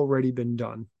it's already been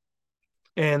done.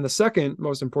 And the second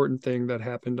most important thing that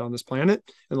happened on this planet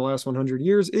in the last 100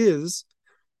 years is,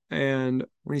 and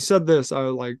when he said this,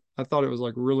 I thought it was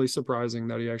like really surprising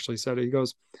that he actually said it. He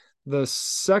goes, the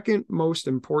second most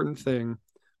important thing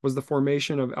was the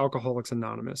formation of Alcoholics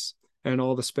Anonymous and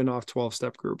all the spin-off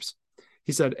 12-step groups.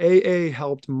 He said AA has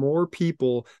helped more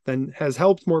people than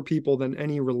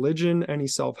any religion, any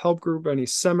self-help group, any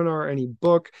seminar, any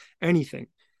book, anything.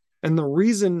 And the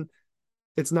reason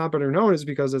it's not better known is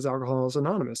because it's Alcoholics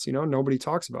Anonymous. Nobody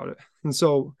talks about it. And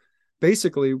so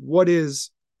basically, what is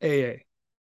AA?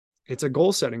 It's a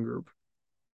goal setting group.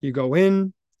 You go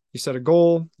in, you set a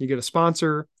goal, you get a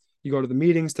sponsor, you go to the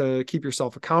meetings to keep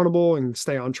yourself accountable and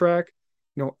stay on track.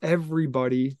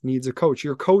 Everybody needs a coach.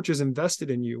 Your coach is invested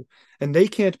in you, and they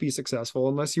can't be successful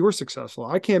unless you're successful.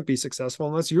 I can't be successful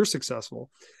unless you're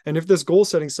successful. And if this goal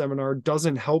setting seminar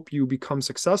doesn't help you become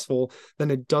successful,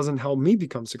 then it doesn't help me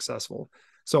become successful.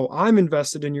 So I'm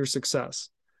invested in your success.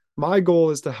 My goal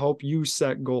is to help you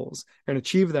set goals and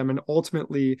achieve them. And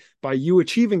ultimately, by you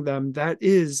achieving them, that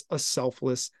is a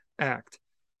selfless act.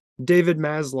 David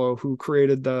Maslow, who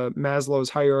created the Maslow's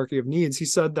hierarchy of needs, he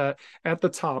said that at the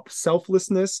top,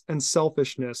 selflessness and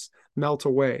selfishness melt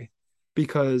away,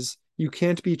 because you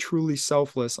can't be truly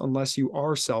selfless unless you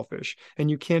are selfish, and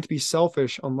you can't be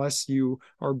selfish unless you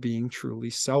are being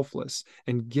truly selfless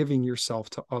and giving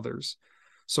yourself to others.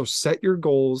 So set your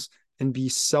goals and be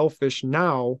selfish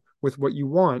now with what you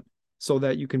want so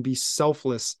that you can be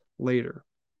selfless later.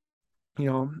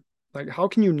 Like, how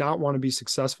can you not want to be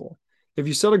successful? If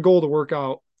you set a goal to work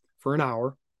out for an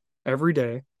hour every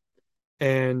day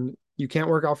and you can't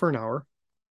work out for an hour,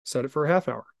 set it for a half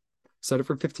hour, set it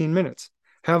for 15 minutes.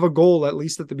 Have a goal, at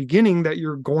least at the beginning, that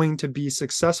you're going to be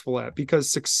successful at,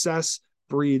 because success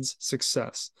breeds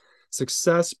success.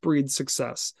 Success breeds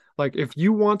success. Like, if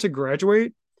you want to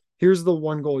graduate, here's the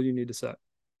one goal you need to set.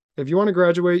 If you want to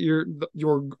graduate,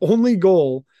 your only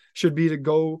goal should be to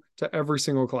go to every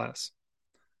single class.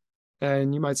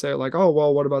 And you might say, like, oh,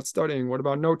 well, what about studying? What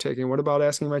about note taking? What about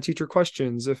asking my teacher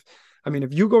questions? If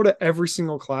you go to every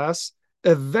single class,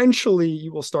 eventually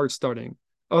you will start studying.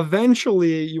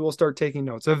 Eventually you will start taking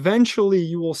notes. Eventually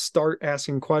you will start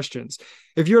asking questions.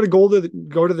 If you're to go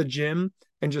to the gym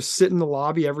and just sit in the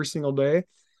lobby every single day,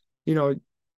 you're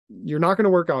not going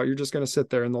to work out. You're just going to sit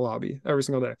there in the lobby every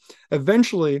single day.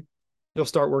 Eventually you'll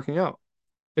start working out.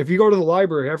 If you go to the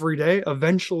library every day,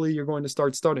 eventually you're going to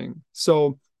start studying.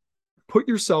 So put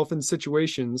yourself in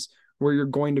situations where you're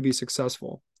going to be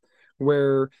successful,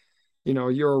 where,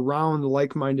 you're around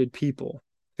like-minded people.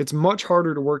 It's much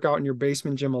harder to work out in your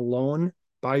basement gym alone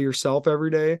by yourself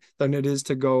every day than it is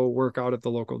to go work out at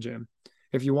the local gym.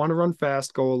 If you want to run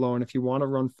fast, go alone. If you want to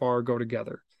run far, go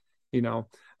together.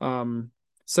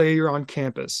 Say you're on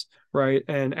campus, right?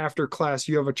 And after class,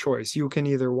 you have a choice. You can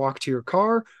either walk to your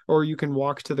car, or you can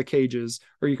walk to the cages,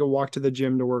 or you can walk to the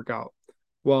gym to work out.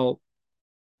 Well,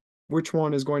 which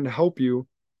one is going to help you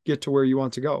get to where you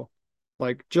want to go?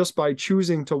 Like, just by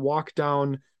choosing to walk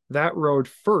down that road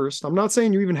first, I'm not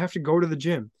saying you even have to go to the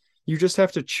gym. You just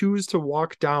have to choose to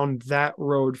walk down that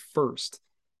road first,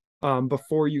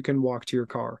 before you can walk to your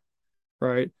car,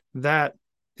 right? That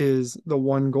is the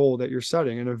one goal that you're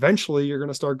setting. And eventually you're going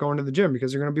to start going to the gym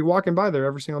because you're going to be walking by there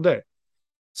every single day.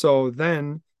 So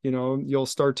then, you'll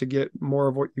start to get more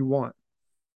of what you want.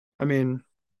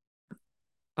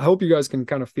 I hope you guys can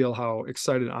kind of feel how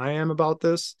excited I am about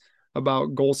this,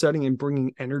 about goal setting and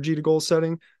bringing energy to goal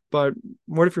setting. But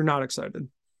what if you're not excited?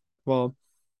 Well,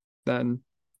 then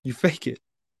you fake it.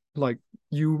 Like,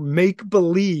 you make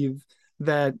believe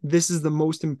that this is the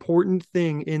most important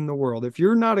thing in the world. If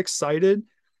you're not excited,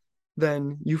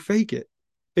 then you fake it.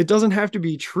 It doesn't have to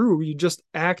be true. You just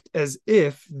act as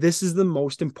if this is the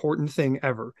most important thing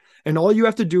ever. And all you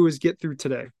have to do is get through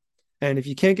today. And if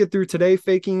you can't get through today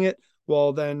faking it,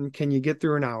 well, then can you get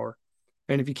through an hour?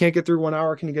 And if you can't get through 1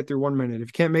 hour, can you get through 1 minute? If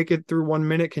you can't make it through 1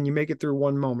 minute, can you make it through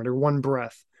 1 moment or one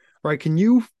breath? Right? Can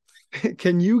you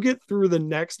get through the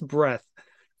next breath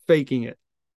faking it?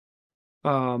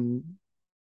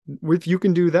 If you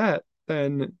can do that,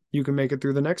 then you can make it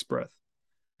through the next breath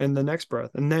and the next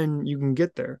breath, and then you can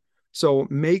get there. So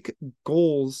make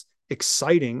goals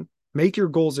exciting, make your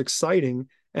goals exciting.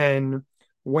 And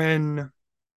when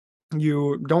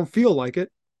you don't feel like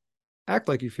it, act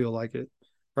like you feel like it,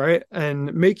 right?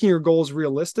 And making your goals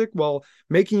realistic. Well,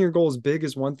 making your goals big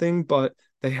is one thing, but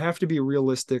they have to be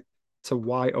realistic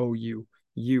to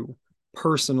you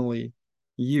personally.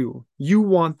 You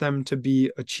want them to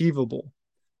be achievable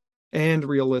and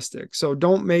realistic. So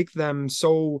don't make them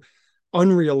so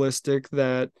unrealistic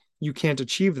that you can't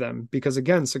achieve them, because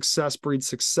again, success breeds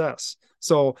success.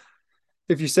 So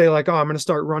if you say, like, oh, I'm going to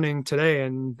start running today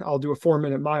and I'll do a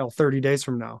 4-minute mile 30 days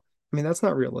from now, that's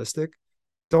not realistic.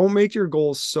 Don't make your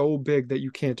goals so big that you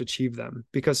can't achieve them,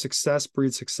 because success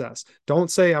breeds success.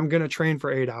 Don't say, I'm going to train for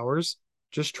 8 hours.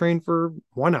 Just train for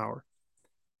 1 hour.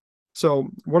 So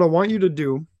what I want you to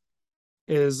do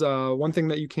is one thing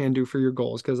that you can do for your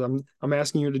goals, because I'm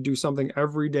asking you to do something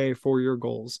every day for your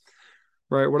goals.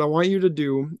 Right. What I want you to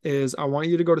do is I want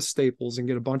you to go to Staples and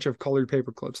get a bunch of colored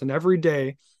paper clips. And every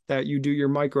day that you do your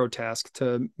micro task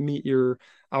to meet your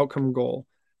outcome goal,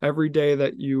 every day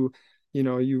that you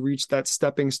reach that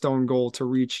stepping stone goal to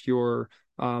reach your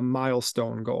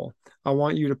milestone goal, I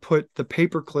want you to put the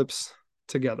paper clips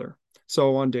together.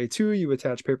 So on day 2, you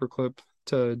attach paper clip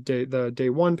to the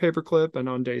day 1 paper clip, and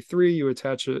on day 3 you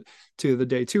attach it to the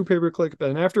day 2 paper clip,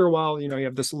 and after a while you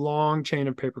have this long chain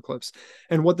of paper clips.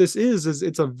 And what this is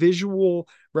it's a visual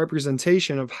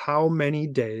representation of how many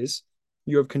days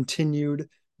you have continued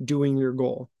doing your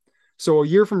goal. So a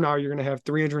year from now, you're going to have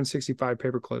 365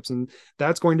 paper clips, and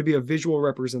that's going to be a visual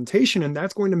representation, and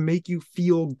that's going to make you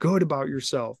feel good about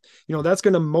yourself. That's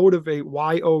going to motivate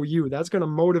YOU. That's going to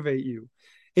motivate you.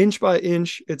 Inch by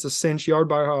inch, it's a cinch. Yard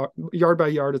by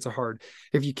yard, it's a hard.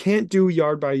 If you can't do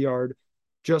yard by yard,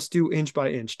 just do inch by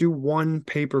inch. Do one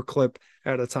paper clip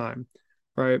at a time,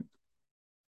 right?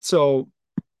 So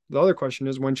the other question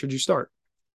is, when should you start?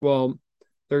 Well,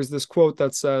 there's this quote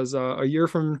that says, a year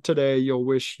from today, you'll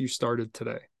wish you started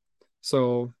today.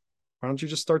 So why don't you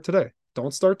just start today?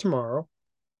 Don't start tomorrow.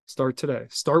 Start today.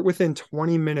 Start within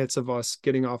 20 minutes of us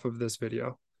getting off of this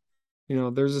video.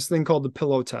 There's this thing called the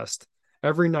pillow test.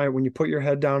 Every night when you put your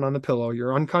head down on the pillow,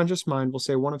 your unconscious mind will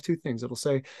say one of two things. It'll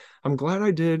say, I'm glad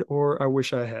I did, or I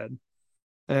wish I had.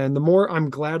 And the more I'm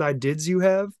glad I dids you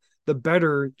have, the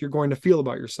better you're going to feel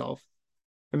about yourself.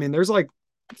 I mean, there's like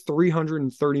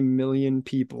 330 million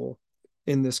people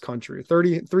in this country.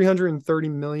 330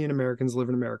 million Americans live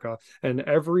in America. And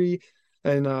every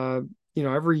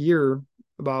year,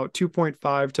 about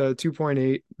 2.5 to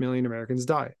 2.8 million Americans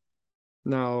die.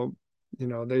 Now,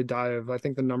 they die of, I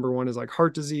think the number 1 is like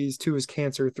heart disease, 2 is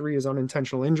cancer, 3 is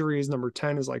unintentional injuries, number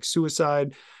 10 is like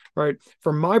suicide, right?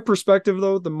 From my perspective,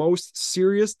 though, the most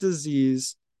serious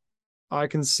disease I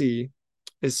can see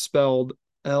is spelled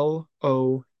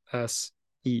LOSE,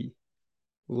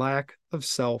 lack of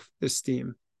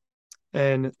self-esteem.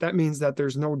 And that means that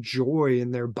there's no joy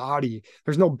in their body.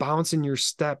 There's no bounce in your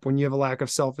step when you have a lack of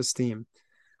self-esteem.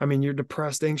 I mean, you're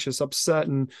depressed, anxious, upset,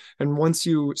 and once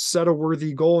you set a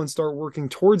worthy goal and start working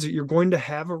towards it, you're going to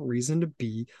have a reason to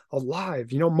be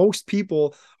alive. Most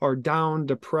people are down,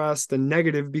 depressed, and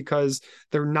negative because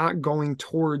they're not going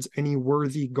towards any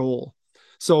worthy goal.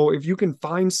 So if you can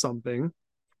find something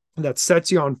that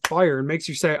sets you on fire and makes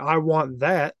you say, I want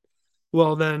that,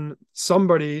 well, then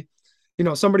somebody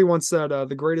once said,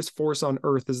 the greatest force on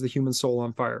earth is the human soul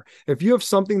on fire. If you have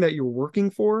something that you're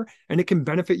working for and it can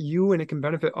benefit you and it can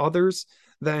benefit others,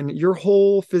 then your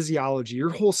whole physiology, your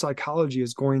whole psychology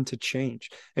is going to change.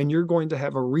 And you're going to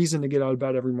have a reason to get out of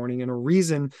bed every morning and a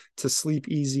reason to sleep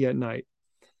easy at night.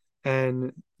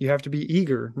 And you have to be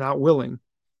eager, not willing.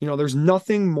 There's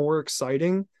nothing more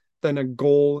exciting than a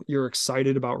goal you're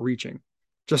excited about reaching.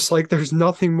 Just like there's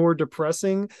nothing more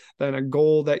depressing than a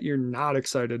goal that you're not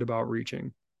excited about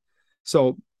reaching.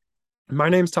 So my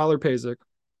name's Tyler Pazek.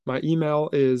 My email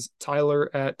is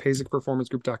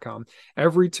tyler@pazekperformancegroup.com.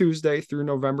 Every Tuesday through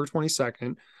November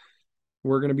 22nd,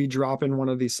 we're going to be dropping one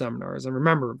of these seminars. And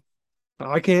remember,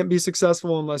 I can't be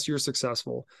successful unless you're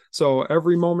successful. So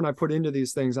every moment I put into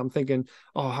these things, I'm thinking,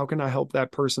 oh, how can I help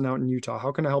that person out in Utah?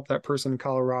 How can I help that person in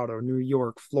Colorado, New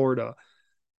York, Florida?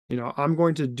 I'm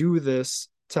going to do this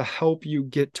to help you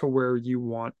get to where you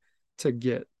want to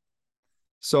get.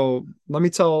 So let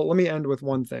me end with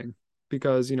one thing,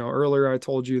 because, earlier I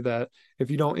told you that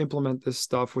if you don't implement this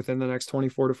stuff within the next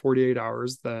 24 to 48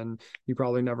 hours, then you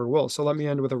probably never will. So let me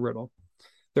end with a riddle.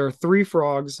 There are 3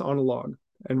 frogs on a log,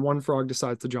 and 1 frog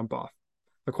decides to jump off.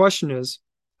 The question is,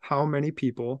 how many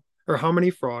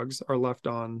frogs are left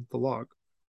on the log?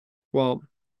 Well,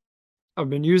 I've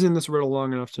been using this riddle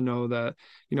long enough to know that,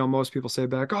 most people say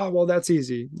back, oh, well, that's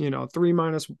easy. 3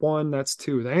 minus 1, that's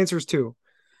 2. The answer is 2.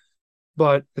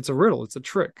 But it's a riddle. It's a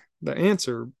trick. The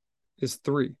answer is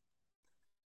 3.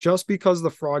 Just because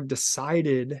the frog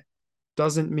decided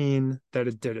doesn't mean that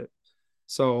it did it.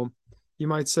 So you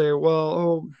might say,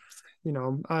 well,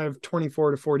 I have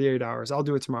 24 to 48 hours. I'll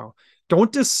do it tomorrow.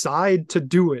 Don't decide to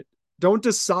do it. Don't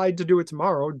decide to do it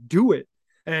tomorrow. Do it.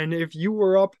 And if it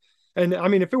were up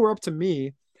to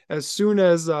me, as soon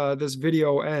as this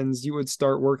video ends, you would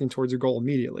start working towards your goal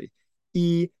immediately.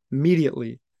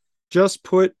 Immediately. Just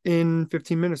put in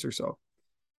 15 minutes or so.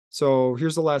 So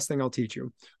here's the last thing I'll teach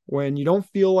you. When you don't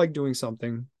feel like doing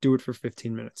something, do it for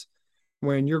 15 minutes.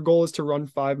 When your goal is to run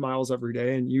 5 miles every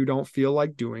day and you don't feel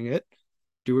like doing it,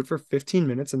 do it for 15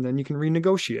 minutes, and then you can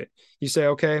renegotiate. You say,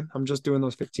 okay, I'm just doing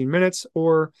those 15 minutes,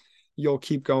 or you'll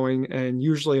keep going. And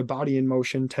usually a body in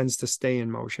motion tends to stay in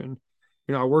motion.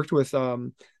 I worked with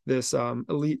this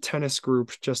elite tennis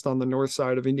group just on the north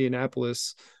side of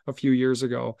Indianapolis a few years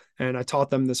ago, and I taught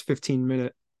them this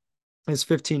 15-minute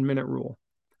rule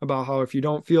about how if you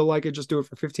don't feel like it, just do it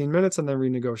for 15 minutes and then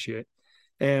renegotiate.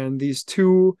 And these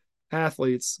two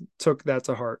athletes took that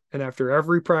to heart. And after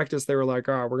every practice, they were like,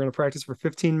 "Oh, we're going to practice for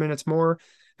 15 minutes more.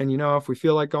 And if we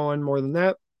feel like going more than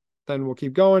that, then we'll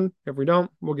keep going. If we don't,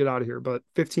 we'll get out of here. But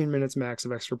 15 minutes max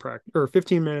of extra practice, or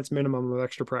 15 minutes minimum of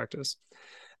extra practice."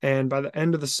 And by the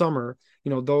end of the summer,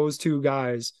 those two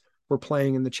guys were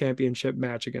playing in the championship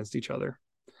match against each other.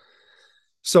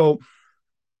 So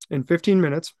in 15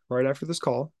 minutes, right after this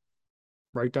call,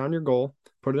 write down your goal,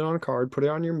 put it on a card, put it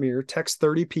on your mirror, text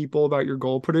 30 people about your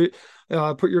goal, put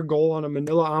your goal on a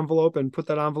manila envelope and put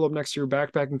that envelope next to your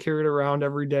backpack and carry it around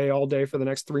every day, all day for the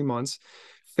next 3 months.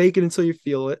 Fake it until you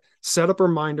feel it. Set up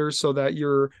reminders so that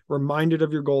you're reminded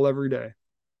of your goal every day.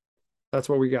 That's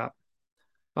what we got.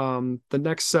 The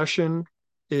next session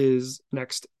is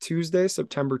next Tuesday,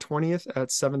 September 20th at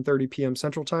 7:30 p.m.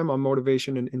 Central Time on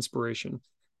motivation and inspiration.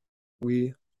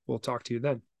 We will talk to you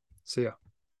then. See ya.